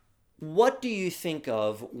What do you think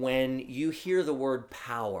of when you hear the word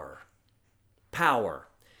power? Power.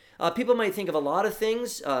 People might think of a lot of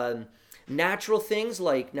things, natural things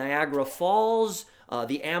like Niagara Falls,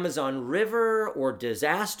 the Amazon River, or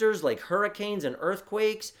disasters like hurricanes and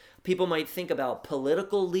earthquakes. People might think about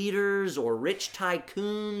political leaders or rich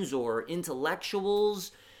tycoons or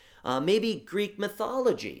intellectuals. Maybe Greek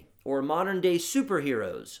mythology or modern day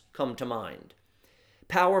superheroes come to mind.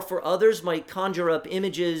 Power for others might conjure up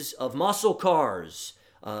images of muscle cars,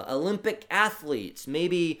 Olympic athletes,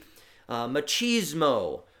 maybe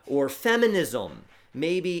machismo or feminism,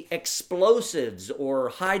 maybe explosives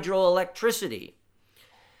or hydroelectricity.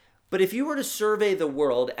 But if you were to survey the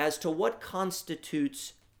world as to what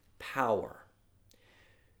constitutes power,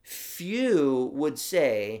 few would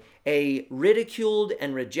say a ridiculed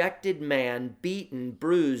and rejected man, beaten,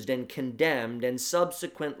 bruised, and condemned, and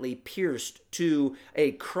subsequently pierced to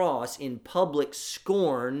a cross in public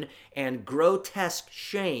scorn and grotesque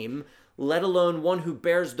shame, let alone one who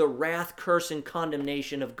bears the wrath, curse, and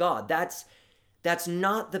condemnation of God. That's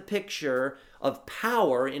not the picture of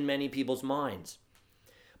power in many people's minds.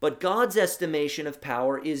 But God's estimation of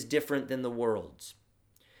power is different than the world's.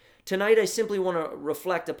 Tonight, I simply want to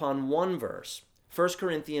reflect upon one verse, 1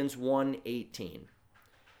 Corinthians 1:18.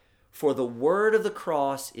 For the word of the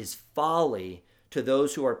cross is folly to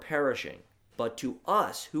those who are perishing, but to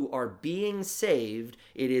us who are being saved,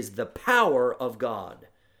 it is the power of God.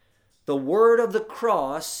 The word of the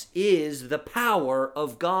cross is the power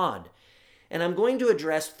of God. And I'm going to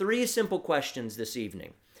address three simple questions this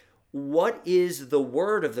evening. What is the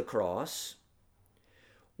word of the cross?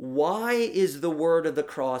 Why is the word of the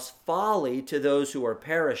cross folly to those who are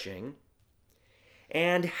perishing?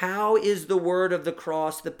 And how is the word of the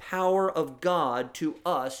cross the power of God to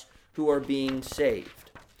us who are being saved?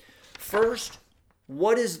 First,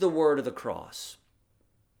 what is the word of the cross?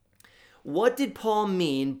 What did Paul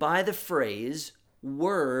mean by the phrase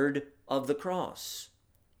word of the cross?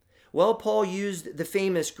 Well, Paul used the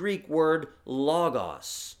famous Greek word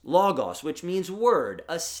logos, which means word,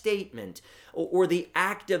 a statement, or the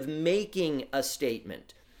act of making a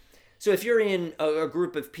statement. So if you're in a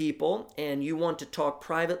group of people and you want to talk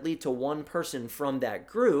privately to one person from that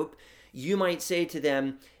group, you might say to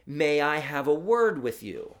them, "May I have a word with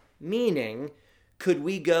you?" Meaning, could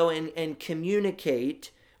we go and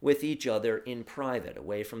communicate with each other in private,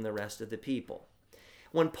 away from the rest of the people?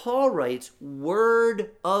 When Paul writes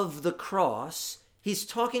word of the cross, he's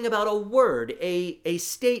talking about a word, a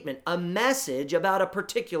statement, a message about a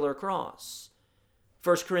particular cross.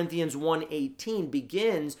 1 Corinthians 1:18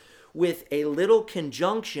 begins with a little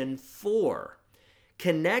conjunction for,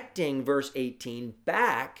 connecting verse 18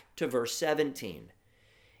 back to verse 17.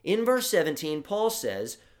 In verse 17, Paul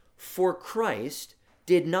says, "For Christ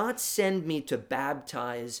did not send me to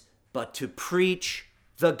baptize, but to preach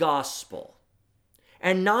the gospel.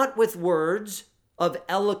 And not with words of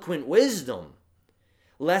eloquent wisdom,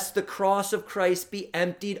 lest the cross of Christ be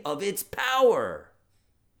emptied of its power."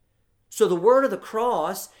 So the word of the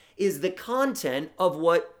cross is the content of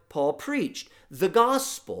what Paul preached, the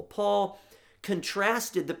gospel. Paul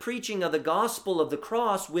contrasted the preaching of the gospel of the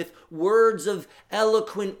cross with words of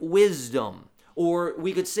eloquent wisdom, or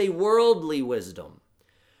we could say worldly wisdom.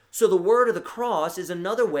 So the word of the cross is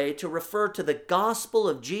another way to refer to the gospel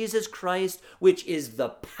of Jesus Christ, which is the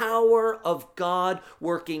power of God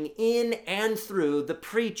working in and through the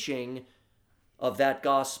preaching of that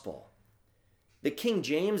gospel. The King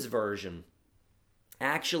James Version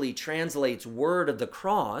actually translates word of the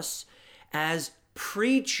cross as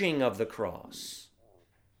preaching of the cross.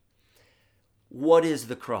 What is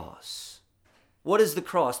the cross? What is the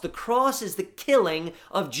cross? The cross is the killing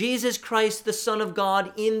of Jesus Christ, the Son of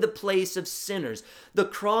God, in the place of sinners. The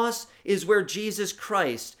cross is where Jesus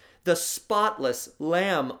Christ, the spotless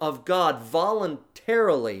Lamb of God,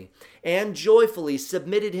 voluntarily and joyfully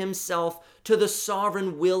submitted himself to the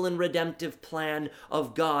sovereign will and redemptive plan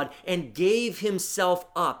of God and gave himself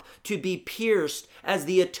up to be pierced as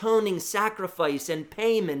the atoning sacrifice and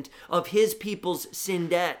payment of his people's sin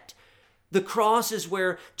debt. The cross is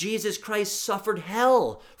where Jesus Christ suffered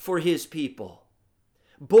hell for his people,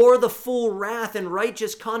 bore the full wrath and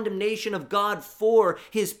righteous condemnation of God for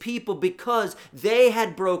his people because they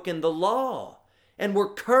had broken the law and were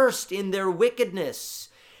cursed in their wickedness.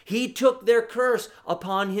 He took their curse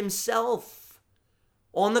upon himself.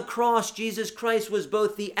 On the cross, Jesus Christ was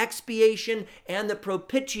both the expiation and the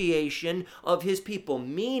propitiation of his people,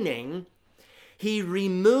 meaning he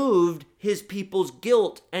removed his people's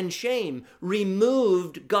guilt and shame,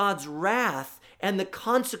 removed God's wrath and the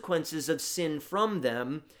consequences of sin from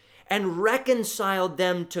them, and reconciled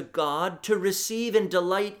them to God to receive and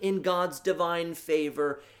delight in God's divine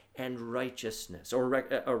favor and righteousness, or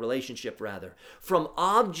a relationship rather, from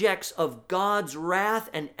objects of God's wrath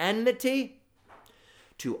and enmity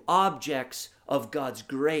to objects of God's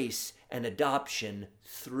grace and adoption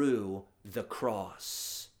through the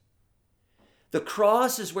cross. The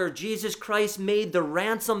cross is where Jesus Christ made the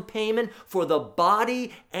ransom payment for the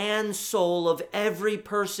body and soul of every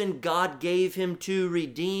person God gave him to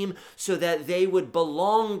redeem, so that they would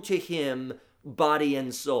belong to him, body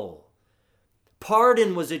and soul.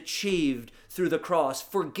 Pardon was achieved through the cross.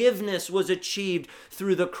 Forgiveness was achieved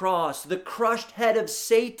through the cross. The crushed head of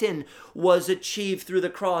Satan was achieved through the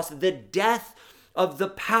cross. The death of the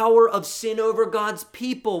power of sin over God's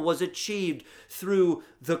people was achieved through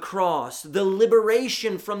the cross. The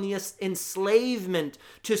liberation from the enslavement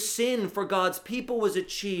to sin for God's people was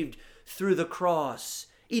achieved through the cross.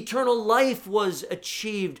 Eternal life was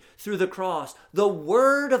achieved through the cross. The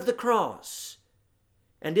word of the cross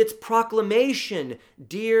and its proclamation,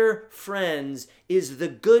 dear friends, is the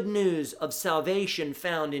good news of salvation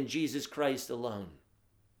found in Jesus Christ alone.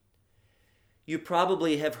 You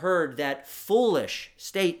probably have heard that foolish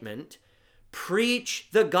statement, preach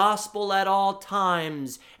the gospel at all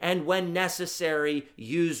times, and when necessary,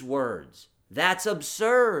 use words. That's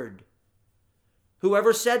absurd.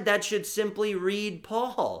 Whoever said that should simply read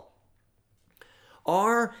Paul.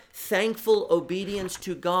 Our thankful obedience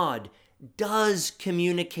to God does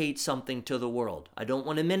communicate something to the world. I don't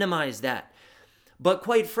want to minimize that. But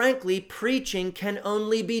quite frankly, preaching can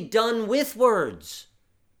only be done with words.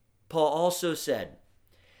 Paul also said,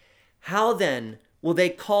 "How then will they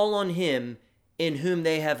call on him in whom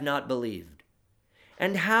they have not believed?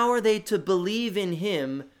 And how are they to believe in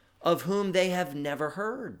him of whom they have never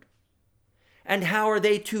heard? And how are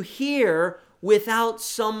they to hear without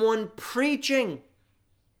someone preaching?"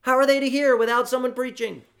 How are they to hear without someone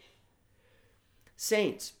preaching?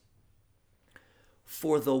 Saints,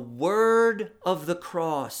 for the word of the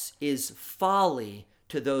cross is folly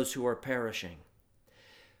to those who are perishing.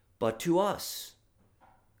 But to us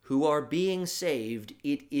who are being saved,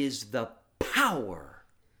 it is the power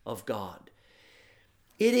of God.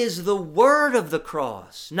 It is the word of the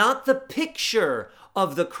cross, not the picture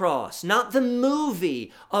of the cross, not the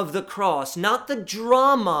movie of the cross, not the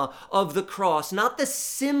drama of the cross, not the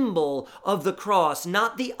symbol of the cross,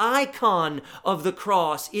 not the icon of the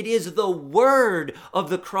cross. It is the word of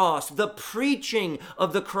the cross, the preaching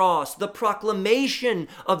of the cross, the proclamation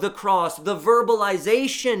of the cross, the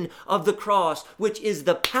verbalization of the cross, which is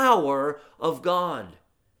the power of God.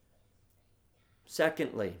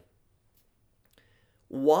 Secondly,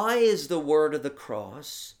 why is the word of the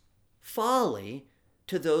cross folly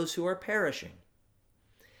to those who are perishing?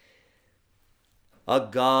 A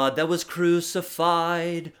God that was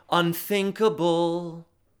crucified, unthinkable.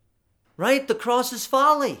 Right? The cross is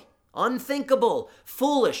folly, unthinkable,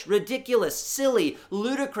 foolish, ridiculous, silly,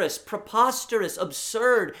 ludicrous, preposterous,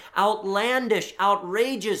 absurd, outlandish,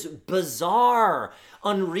 outrageous, bizarre,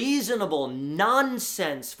 unreasonable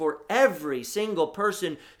nonsense for every single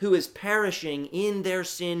person who is perishing in their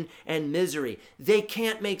sin and misery. They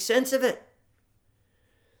can't make sense of it.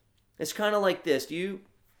 It's kind of like this. Do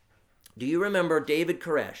you remember David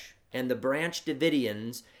Koresh and the Branch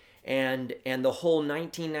Davidians and the whole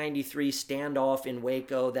 1993 standoff in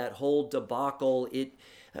Waco, that whole debacle?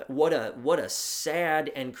 What a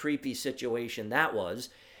sad and creepy situation that was.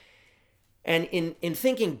 And in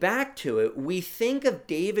thinking back to it, we think of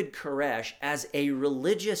David Koresh as a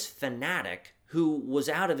religious fanatic who was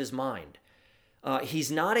out of his mind.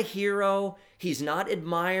 He's not a hero. He's not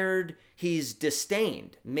admired. He's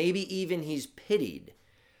disdained. Maybe even he's pitied.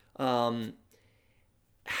 How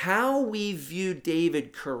we view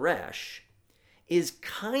David Koresh is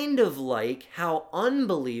kind of like how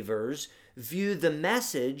unbelievers view the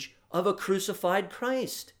message of a crucified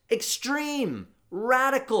Christ. Extreme,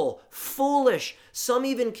 radical, foolish. Some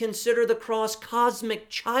even consider the cross cosmic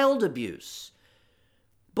child abuse.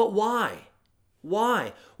 But why?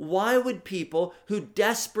 Why? Why would people who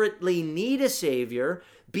desperately need a Savior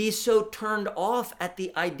be so turned off at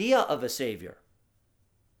the idea of a Savior?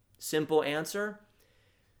 Simple answer: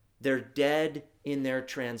 they're dead in their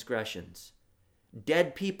transgressions.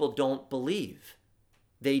 Dead people don't believe.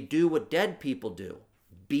 They do what dead people do: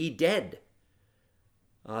 be dead.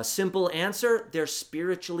 Simple answer: they're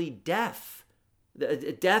spiritually deaf.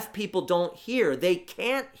 Deaf people don't hear. They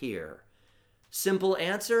can't hear. Simple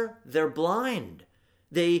answer: they're blind.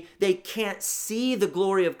 They can't see the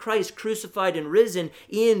glory of Christ crucified and risen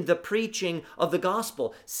in the preaching of the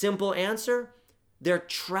gospel. Simple answer: they're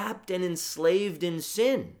trapped and enslaved in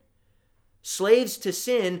sin. Slaves to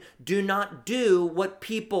sin do not do what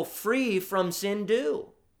people free from sin do.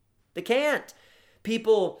 They can't.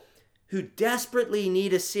 People who desperately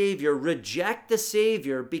need a Savior reject the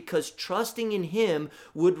Savior because trusting in Him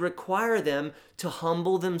would require them to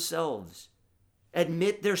humble themselves,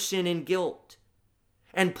 admit their sin and guilt,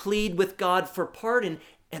 and plead with God for pardon,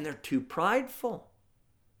 and they're too prideful.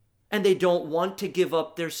 And they don't want to give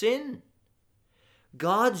up their sin.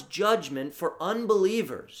 God's judgment for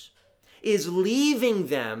unbelievers is leaving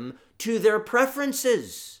them to their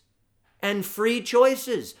preferences and free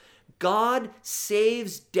choices. God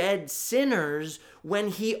saves dead sinners when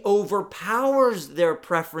He overpowers their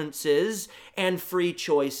preferences and free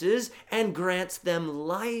choices and grants them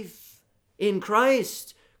life in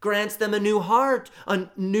Christ, grants them a new heart,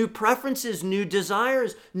 new preferences, new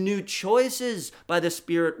desires, new choices by the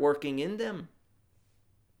Spirit working in them.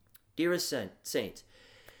 Dearest saints,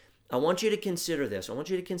 I want you to consider this. I want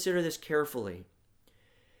you to consider this carefully.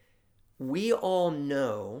 We all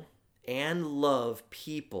know and love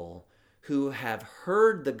people who have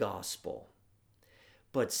heard the gospel,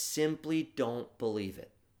 but simply don't believe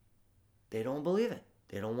it. They don't believe it.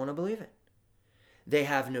 They don't want to believe it. They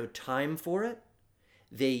have no time for it.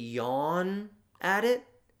 They yawn at it.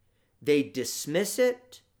 They dismiss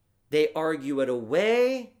it. They argue it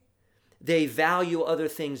away. They value other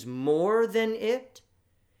things more than it.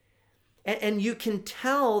 And you can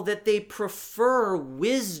tell that they prefer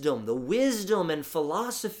wisdom, the wisdom and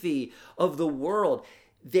philosophy of the world.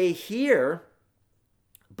 They hear,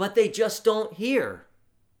 but they just don't hear.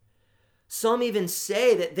 Some even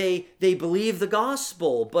say that they believe the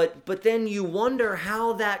gospel, but then you wonder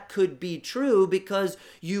how that could be true because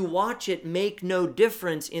you watch it make no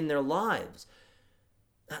difference in their lives.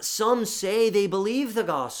 Some say they believe the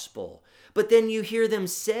gospel, but then you hear them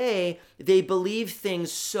say they believe things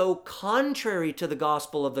so contrary to the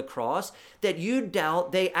gospel of the cross that you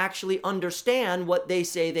doubt they actually understand what they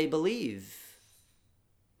say they believe.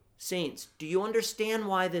 Saints, do you understand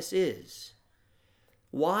why this is?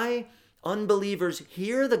 Why unbelievers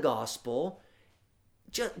hear the gospel,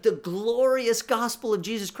 just the glorious gospel of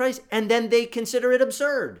Jesus Christ, and then they consider it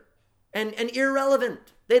absurd and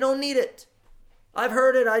irrelevant. They don't need it. I've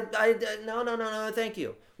heard it. No, thank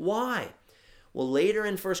you. Why? Well, later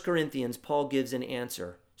in 1 Corinthians, Paul gives an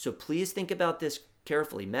answer. So please think about this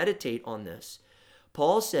carefully. Meditate on this.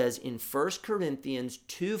 Paul says in 1 Corinthians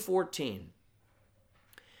 2:14,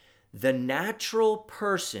 the natural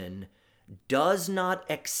person does not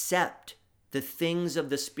accept the things of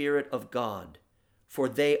the Spirit of God, for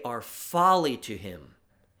they are folly to him,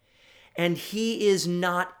 and he is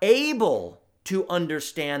not able to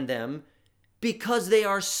understand them because they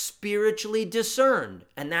are spiritually discerned.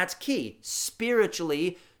 And that's key,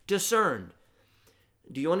 spiritually discerned.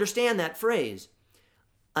 Do you understand that phrase?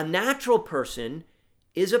 A natural person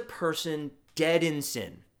is a person dead in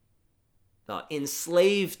sin,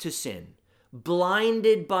 enslaved to sin,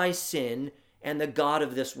 blinded by sin and the god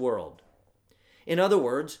of this world. In other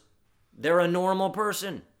words, they're a normal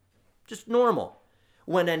person, just normal.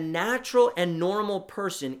 When a natural and normal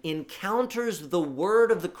person encounters the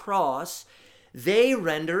word of the cross, they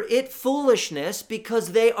render it foolishness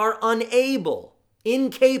because they are unable,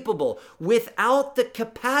 incapable, without the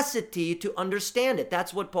capacity to understand it.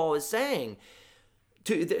 That's what Paul is saying.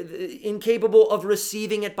 Incapable of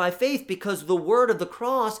receiving it by faith because the word of the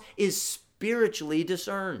cross is spiritually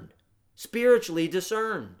discerned. Spiritually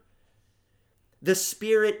discerned. The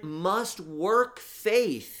Spirit must work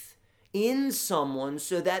faith in someone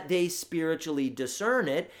so that they spiritually discern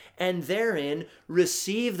it and therein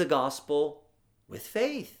receive the gospel with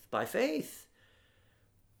faith, by faith.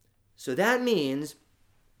 So that means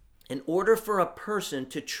in order for a person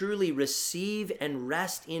to truly receive and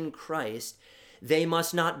rest in Christ, they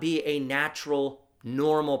must not be a natural,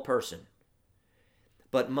 normal person,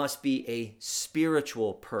 but must be a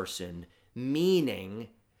spiritual person, meaning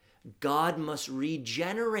God must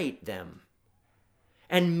regenerate them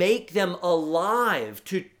and make them alive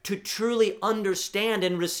to truly understand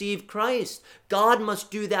and receive Christ. God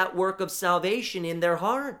must do that work of salvation in their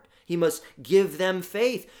heart. He must give them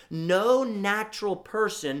faith. No natural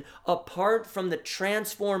person, apart from the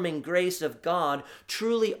transforming grace of God,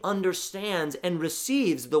 truly understands and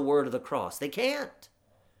receives the word of the cross. They can't.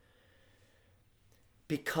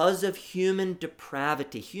 Because of human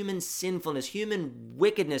depravity, human sinfulness, human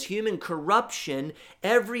wickedness, human corruption,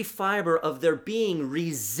 every fiber of their being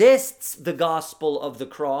resists the gospel of the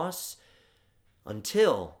cross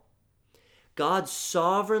until God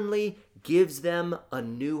sovereignly gives them a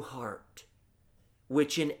new heart,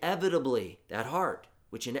 which inevitably, that heart,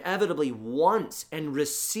 which inevitably wants and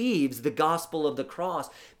receives the gospel of the cross,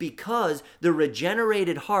 because the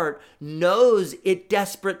regenerated heart knows it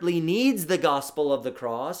desperately needs the gospel of the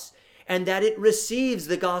cross, and that it receives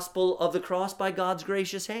the gospel of the cross by God's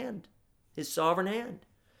gracious hand, his sovereign hand.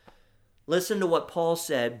 Listen to what Paul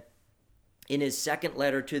said in his second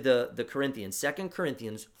letter to the Corinthians, 2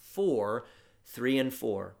 Corinthians 4, 3 and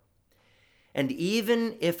 4. And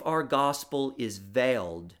even if our gospel is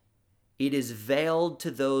veiled, it is veiled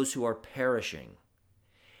to those who are perishing.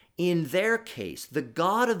 In their case, the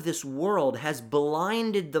God of this world has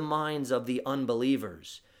blinded the minds of the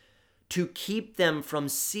unbelievers to keep them from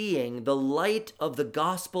seeing the light of the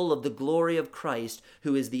gospel of the glory of Christ,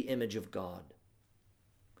 who is the image of God.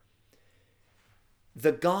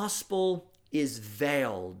 The gospel is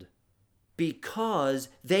veiled because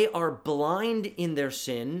they are blind in their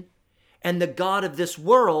sin, and the God of this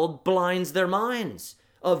world blinds their minds.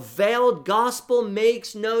 A veiled gospel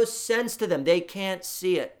makes no sense to them. They can't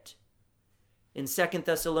see it. In 2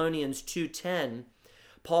 Thessalonians 2:10,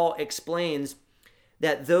 Paul explains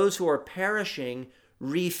that those who are perishing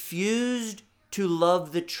refused to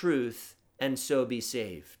love the truth and so be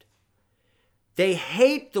saved. They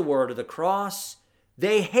hate the word of the cross.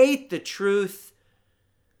 They hate the truth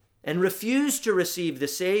and refuse to receive the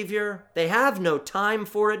Savior. They have no time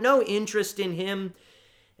for it, no interest in him.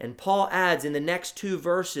 And Paul adds in the next two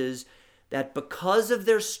verses that because of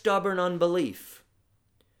their stubborn unbelief,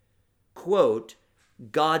 quote,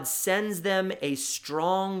 God sends them a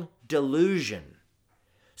strong delusion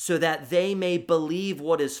so that they may believe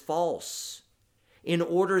what is false, in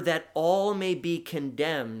order that all may be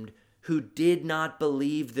condemned who did not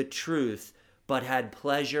believe the truth, but had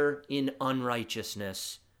pleasure in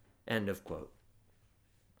unrighteousness. End of quote.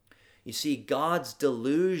 You see, God's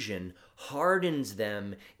delusion hardens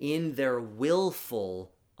them in their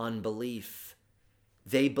willful unbelief.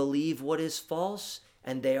 They believe what is false,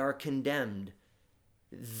 and they are condemned.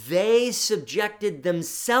 They subjected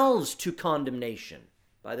themselves to condemnation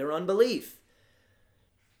by their unbelief.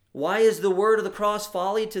 Why is the word of the cross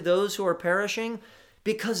folly to those who are perishing?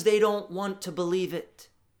 Because they don't want to believe it.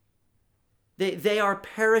 They are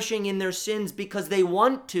perishing in their sins because they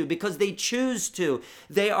want to, because they choose to.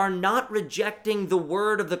 They are not rejecting the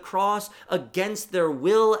word of the cross against their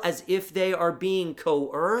will as if they are being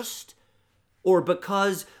coerced, or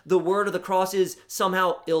because the word of the cross is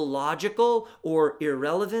somehow illogical or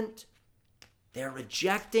irrelevant. They're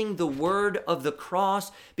rejecting the word of the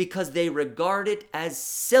cross because they regard it as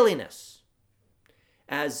silliness,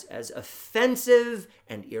 as offensive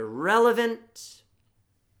and irrelevant.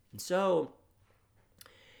 And so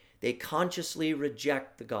they consciously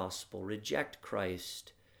reject the gospel, reject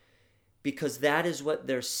Christ, because that is what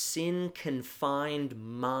their sin-confined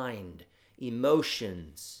mind,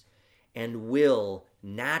 emotions, and will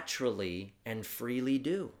naturally and freely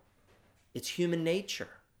do. It's human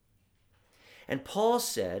nature. And Paul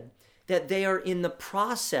said that they are in the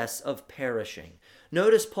process of perishing.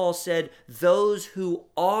 Notice Paul said, those who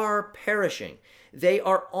are perishing, they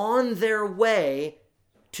are on their way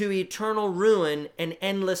to eternal ruin and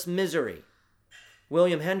endless misery.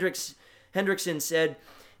 William Hendrickson said,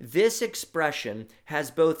 this expression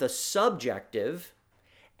has both a subjective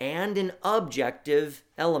and an objective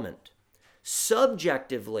element.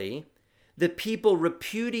 Subjectively, the people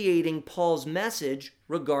repudiating Paul's message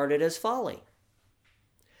regard it as folly.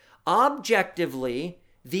 Objectively,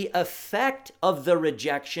 the effect of the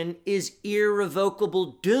rejection is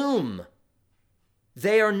irrevocable doom.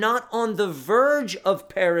 They are not on the verge of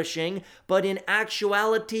perishing, but in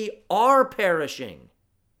actuality are perishing.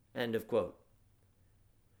 End of quote.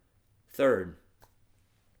 Third,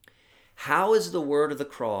 how is the word of the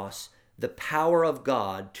cross the power of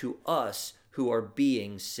God to us who are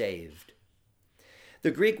being saved?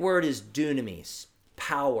 The Greek word is dunamis,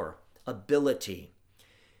 power, ability.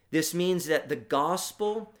 This means that the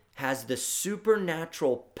gospel has the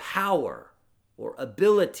supernatural power or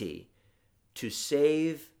ability to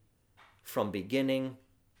save from beginning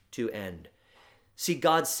to end. See,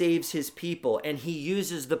 God saves his people, and he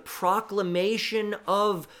uses the proclamation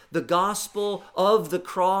of the gospel of the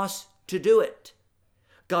cross to do it.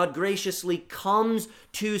 God graciously comes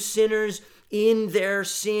to sinners in their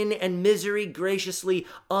sin and misery, graciously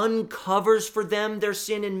uncovers for them their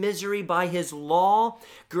sin and misery by his law,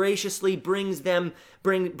 graciously brings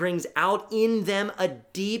out in them a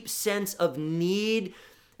deep sense of need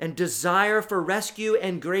and desire for rescue,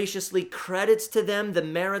 and graciously credits to them the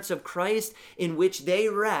merits of Christ in which they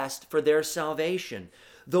rest for their salvation.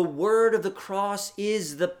 The word of the cross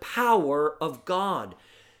is the power of God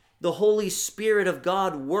The Holy Spirit of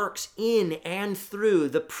God works in and through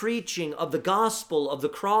the preaching of the gospel of the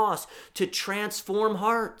cross to transform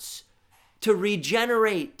hearts, to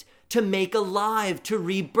regenerate, to make alive, to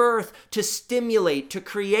rebirth, to stimulate, to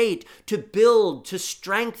create, to build, to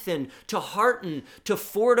strengthen, to hearten, to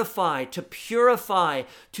fortify, to purify,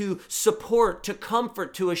 to support, to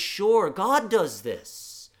comfort, to assure. God does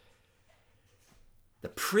this. The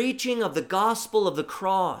preaching of the gospel of the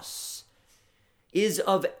cross is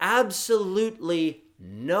of absolutely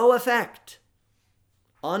no effect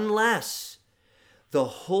unless the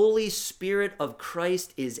Holy Spirit of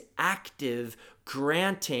Christ is active,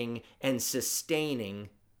 granting and sustaining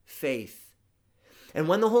faith. And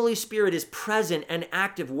when the Holy Spirit is present and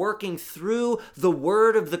active, working through the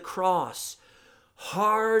word of the cross,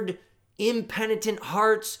 hard, impenitent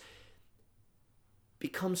hearts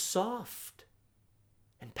become soft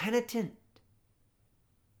and penitent.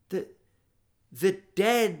 The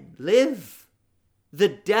dead live, the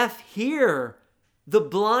deaf hear, the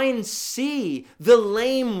blind see, the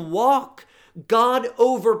lame walk. God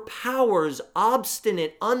overpowers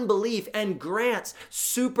obstinate unbelief and grants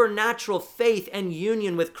supernatural faith and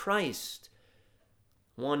union with Christ.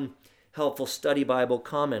 One helpful study Bible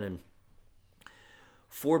commented,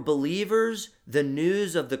 "For believers, the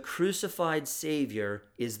news of the crucified Savior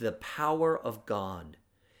is the power of God,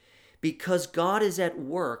 because God is at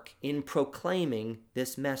work in proclaiming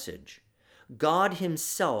this message. God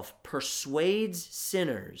himself persuades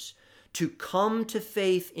sinners to come to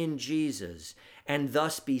faith in Jesus and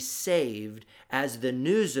thus be saved as the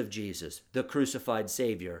news of Jesus, the crucified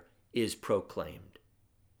Savior, is proclaimed."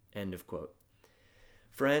 End of quote.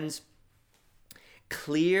 Friends,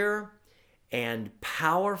 clear and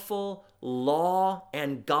powerful law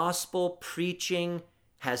and gospel preaching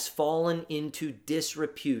has fallen into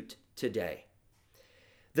disrepute today.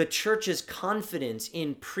 The church's confidence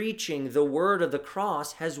in preaching the word of the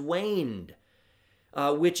cross has waned,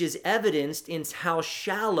 which is evidenced in how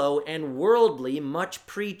shallow and worldly much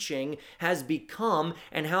preaching has become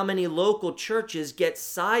and how many local churches get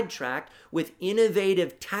sidetracked with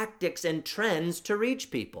innovative tactics and trends to reach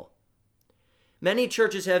people. Many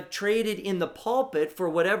churches have traded in the pulpit for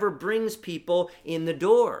whatever brings people in the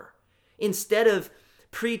door. Instead of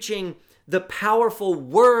preaching the powerful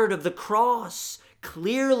word of the cross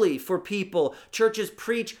clearly for people, churches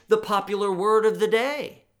preach the popular word of the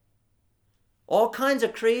day. All kinds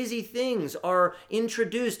of crazy things are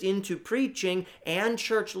introduced into preaching and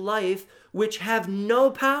church life which have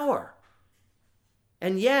no power.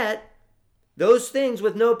 And yet, those things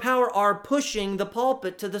with no power are pushing the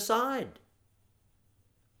pulpit to the side.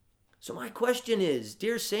 So my question is,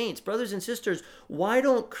 dear saints, brothers and sisters, why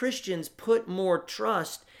don't Christians put more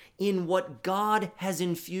trust in what God has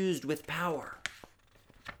infused with power?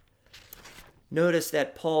 Notice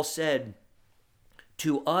that Paul said,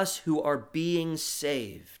 "To us who are being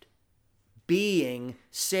saved,"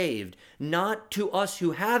 not to us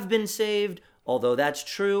who have been saved, although that's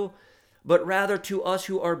true, but rather to us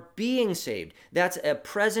who are being saved. That's a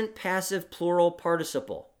present passive plural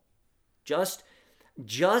participle. Just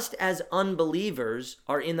as unbelievers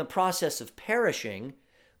are in the process of perishing,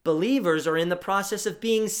 believers are in the process of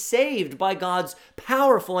being saved by God's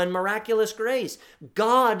powerful and miraculous grace.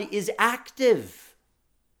 God is active.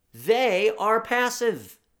 They are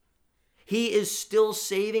passive. He is still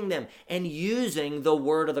saving them and using the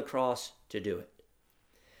word of the cross to do it.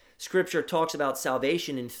 Scripture talks about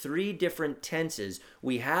salvation in 3 different tenses.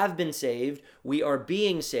 We have been saved, we are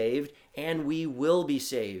being saved, and we will be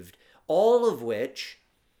saved. All of which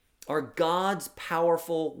are God's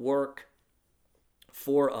powerful work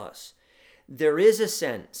for us. There is a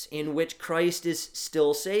sense in which Christ is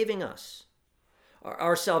still saving us.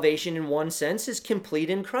 Our salvation, in one sense, is complete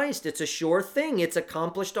in Christ. It's a sure thing. It's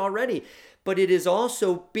accomplished already. But it is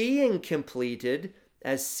also being completed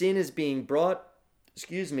as sin is being brought,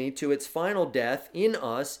 to its final death in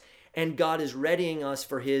us, and God is readying us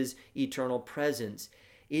for his eternal presence.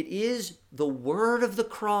 It is the word of the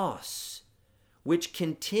cross which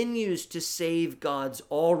continues to save God's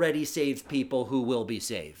already saved people who will be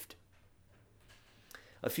saved.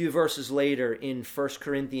 A few verses later in 1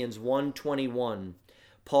 Corinthians 1:21,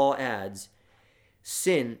 Paul adds,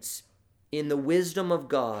 "Since in the wisdom of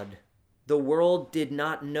God, the world did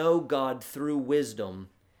not know God through wisdom,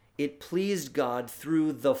 it pleased God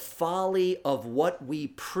through the folly of what we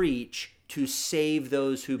preach to save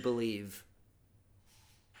those who believe."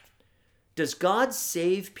 Does God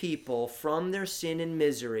save people from their sin and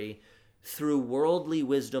misery through worldly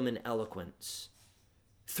wisdom and eloquence?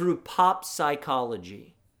 Through pop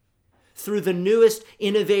psychology? Through the newest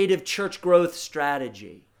innovative church growth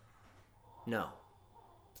strategy? No.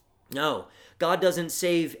 No, God doesn't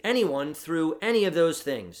save anyone through any of those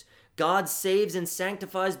things. God saves and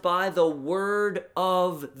sanctifies by the word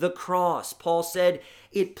of the cross. Paul said,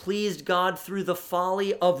 it pleased God through the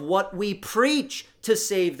folly of what we preach to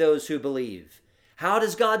save those who believe. How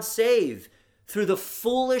does God save? Through the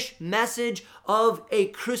foolish message of a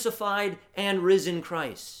crucified and risen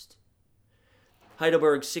Christ.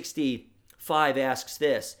 Heidelberg 65 asks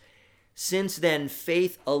this, since then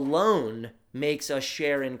faith alone makes us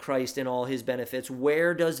share in Christ and all his benefits,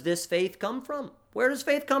 where does this faith come from? Where does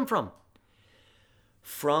faith come from?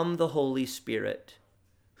 From the Holy Spirit,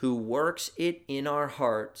 who works it in our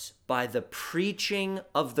hearts by the preaching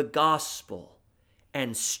of the gospel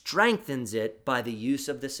and strengthens it by the use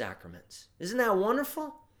of the sacraments. Isn't that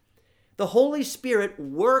wonderful? The Holy Spirit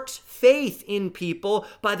works faith in people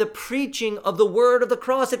by the preaching of the word of the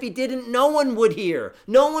cross. If he didn't, no one would hear.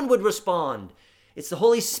 No one would respond. It's the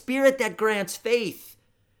Holy Spirit that grants faith.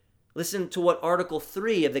 Listen to what Article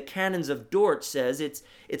 3 of the Canons of Dort says.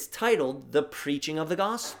 It's titled, The Preaching of the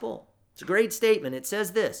Gospel. It's a great statement. It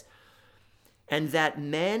says this, and that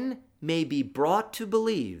men may be brought to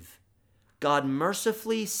believe, God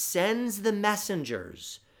mercifully sends the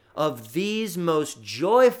messengers of these most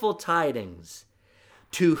joyful tidings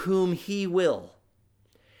to whom he will,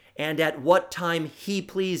 and at what time he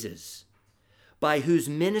pleases, by whose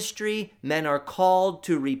ministry men are called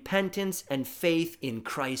to repentance and faith in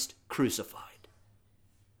Christ crucified.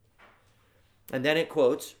 And then it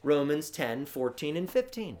quotes Romans 10, 14 and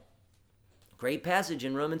 15. Great passage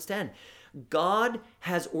in Romans 10. God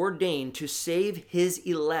has ordained to save his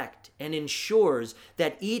elect and ensures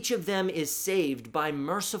that each of them is saved by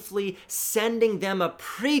mercifully sending them a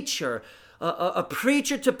preacher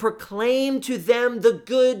to proclaim to them the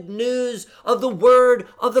good news of the word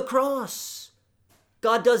of the cross.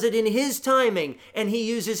 God does it in his timing, and he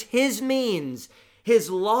uses his means, his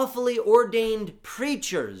lawfully ordained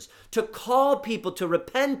preachers, to call people to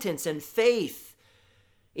repentance and faith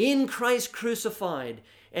in Christ crucified.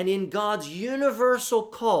 And in God's universal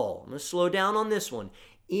call, I'm going to slow down on this one,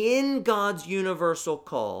 in God's universal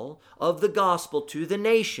call of the gospel to the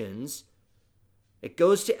nations, it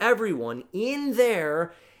goes to everyone. In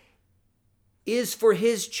there is for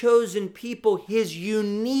his chosen people his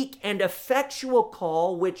unique and effectual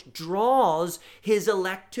call, which draws his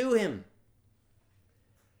elect to him.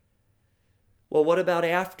 Well, what about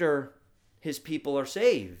after his people are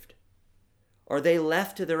saved? Are they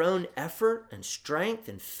left to their own effort and strength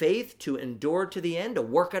and faith to endure to the end, to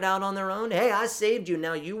work it out on their own? Hey, I saved you,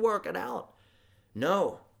 now you work it out.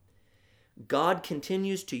 No. God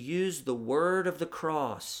continues to use the word of the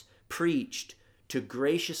cross preached to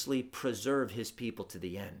graciously preserve his people to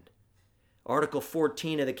the end. Article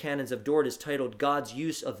 14 of the Canons of Dort is titled God's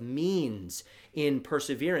Use of Means in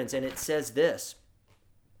Perseverance, and it says this,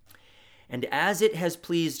 and as it has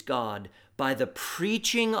pleased God by the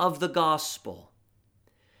preaching of the gospel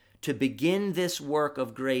to begin this work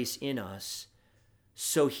of grace in us,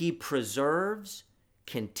 so he preserves,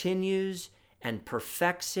 continues, and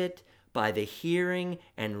perfects it by the hearing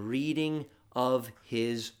and reading of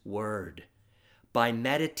his word, by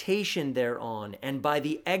meditation thereon, and by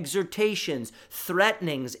the exhortations,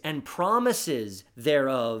 threatenings, and promises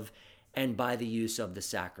thereof, and by the use of the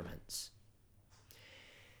sacraments.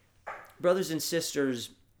 Brothers and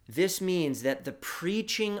sisters, this means that the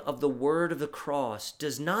preaching of the word of the cross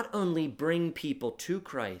does not only bring people to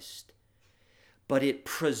Christ, but it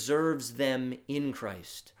preserves them in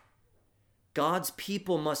Christ. God's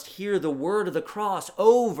people must hear the word of the cross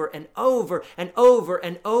over and over and over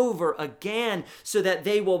and over again so that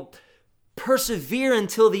they will persevere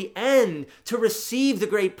until the end to receive the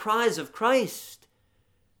great prize of Christ.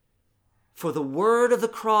 For the word of the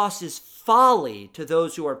cross is folly to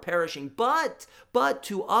those who are perishing, but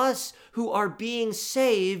to us who are being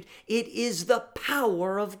saved, it is the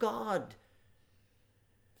power of God.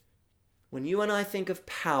 When you and I think of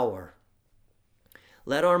power,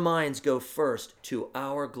 let our minds go first to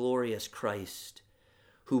our glorious Christ,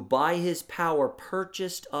 who by his power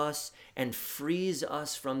purchased us and frees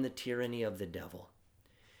us from the tyranny of the devil.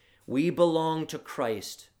 We belong to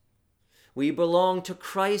Christ. We belong to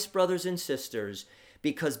Christ, brothers and sisters,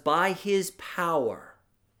 because by his power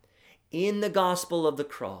in the gospel of the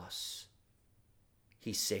cross,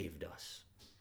 he saved us.